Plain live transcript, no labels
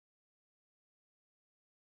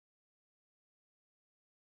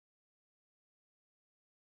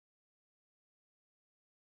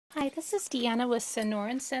Hi, this is Deanna with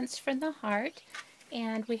Sonoran Scents from the Heart,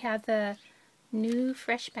 and we have the new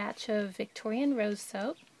fresh batch of Victorian Rose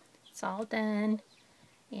soap. It's all done,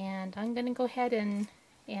 and I'm going to go ahead and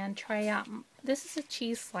try out. This is a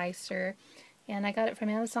cheese slicer, and I got it from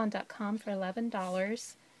Amazon.com for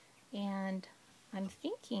 $11, and I'm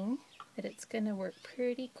thinking that it's going to work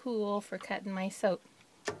pretty cool for cutting my soap.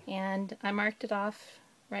 And I marked it off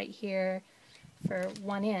right here for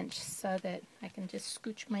 1 inch so that I can just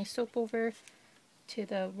scooch my soap over to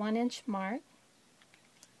the 1 inch mark,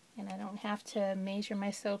 and I don't have to measure my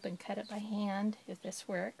soap and cut it by hand if this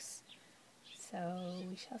works. So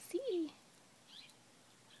we shall see.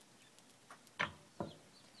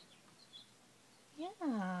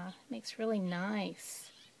 Yeah, it makes really nice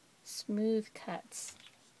smooth cuts.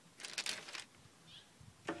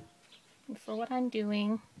 And for what I'm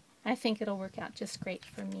doing, I think it'll work out just great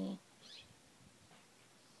for me.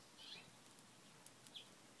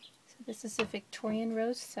 This is a Victorian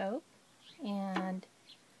Rose soap, and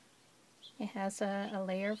it has a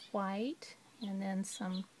layer of white and then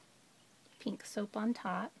some pink soap on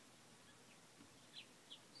top.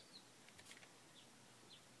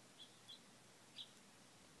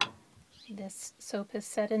 This soap is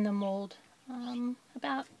set in the mold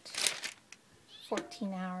about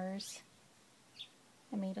 14 hours.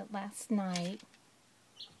 I made it last night.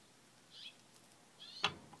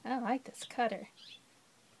 I like this cutter.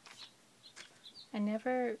 I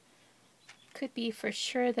never could be for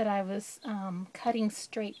sure that I was cutting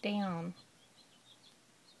straight down.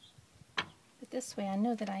 But this way I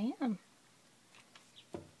know that I am.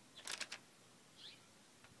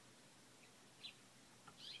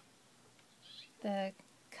 The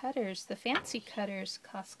cutters, the fancy cutters,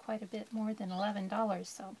 cost quite a bit more than $11,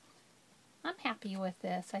 so I'm happy with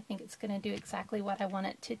this. I think it's going to do exactly what I want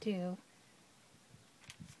it to do.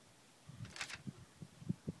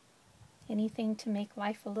 Anything to make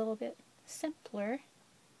life a little bit simpler.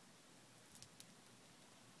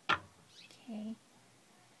 Okay.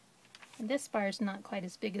 And this bar is not quite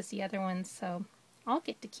as big as the other one, so I'll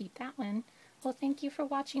get to keep that one. Well, thank you for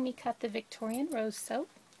watching me cut the Victorian Rose soap.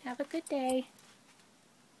 Have a good day.